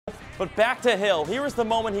But back to Hill. Here is the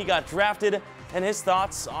moment he got drafted and his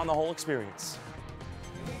thoughts on the whole experience.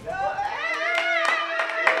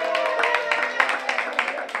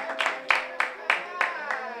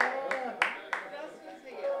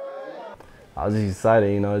 I was just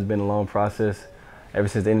excited, you know, it's been a long process ever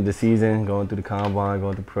since the end of the season, going through the combine,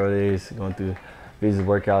 going through pro days, going through business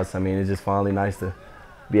workouts. I mean, it's just finally nice to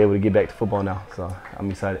be able to get back to football now, so I'm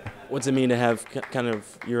excited. What's it mean to have kind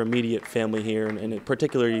of your immediate family here, and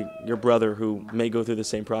particularly your brother who may go through the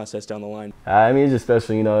same process down the line? I mean, it's just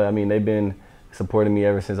special, you know. I mean, they've been supporting me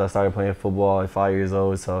ever since I started playing football at 5 years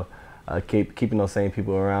old, so keeping those same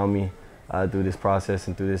people around me through this process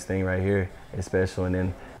and through this thing right here is special. And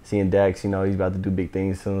then seeing Dax, you know, he's about to do big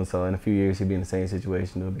things soon, so in a few years he'll be in the same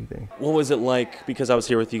situation, do a big thing. What was it like, because I was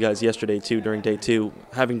here with you guys yesterday too, during day 2,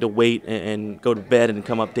 having to wait and go to bed and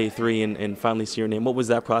come up day 3 and finally see your name? What was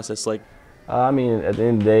that process like? I mean, at the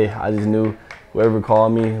end of the day, I just knew whoever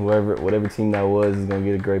called me, whatever team that was going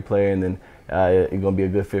to get a great player, and then it's going to be a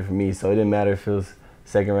good fit for me. So it didn't matter if it was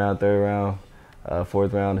second round, third round,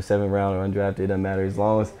 fourth round, or seventh round, or undrafted. It doesn't matter. As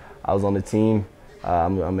long as I was on the team,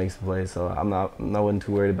 I'm making some plays. So I wasn't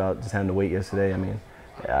too worried about just having to wait yesterday. I mean,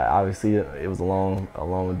 obviously it was a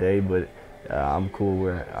long day, but I'm cool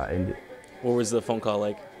where I ended. What was the phone call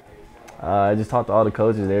like? I just talked to all the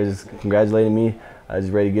coaches. They were just congratulating me. I was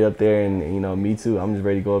just ready to get up there, and you know, me too. I'm just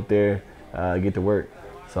ready to go up there, get to work.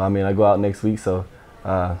 So I mean, I go out next week, so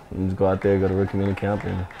I'm just go out there, go to rookie mini camp,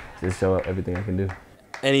 and just show up everything I can do.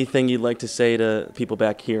 Anything you'd like to say to people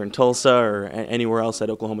back here in Tulsa or anywhere else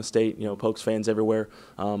at Oklahoma State, you know, Pokes fans everywhere,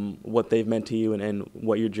 what they've meant to you and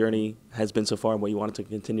what your journey has been so far and what you want it to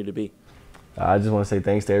continue to be? I just want to say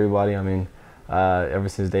thanks to everybody. I mean, ever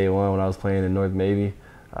since day 1 when I was playing in North Navy,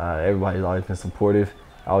 everybody's always been supportive,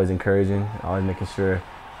 always encouraging, always making sure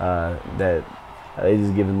that they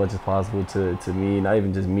just give as much as possible to me, not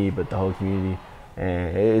even just me, but the whole community.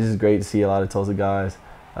 And it's just great to see a lot of Tulsa guys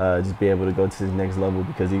just be able to go to the next level,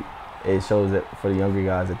 because it shows that for the younger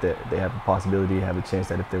guys that they have a possibility, have a chance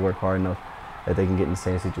that if they work hard enough, that they can get in the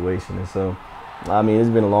same situation. And so, I mean, it's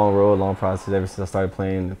been a long road, long process ever since I started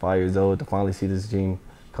playing at 5 years old. To finally see this dream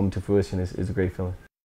come to fruition is a great feeling.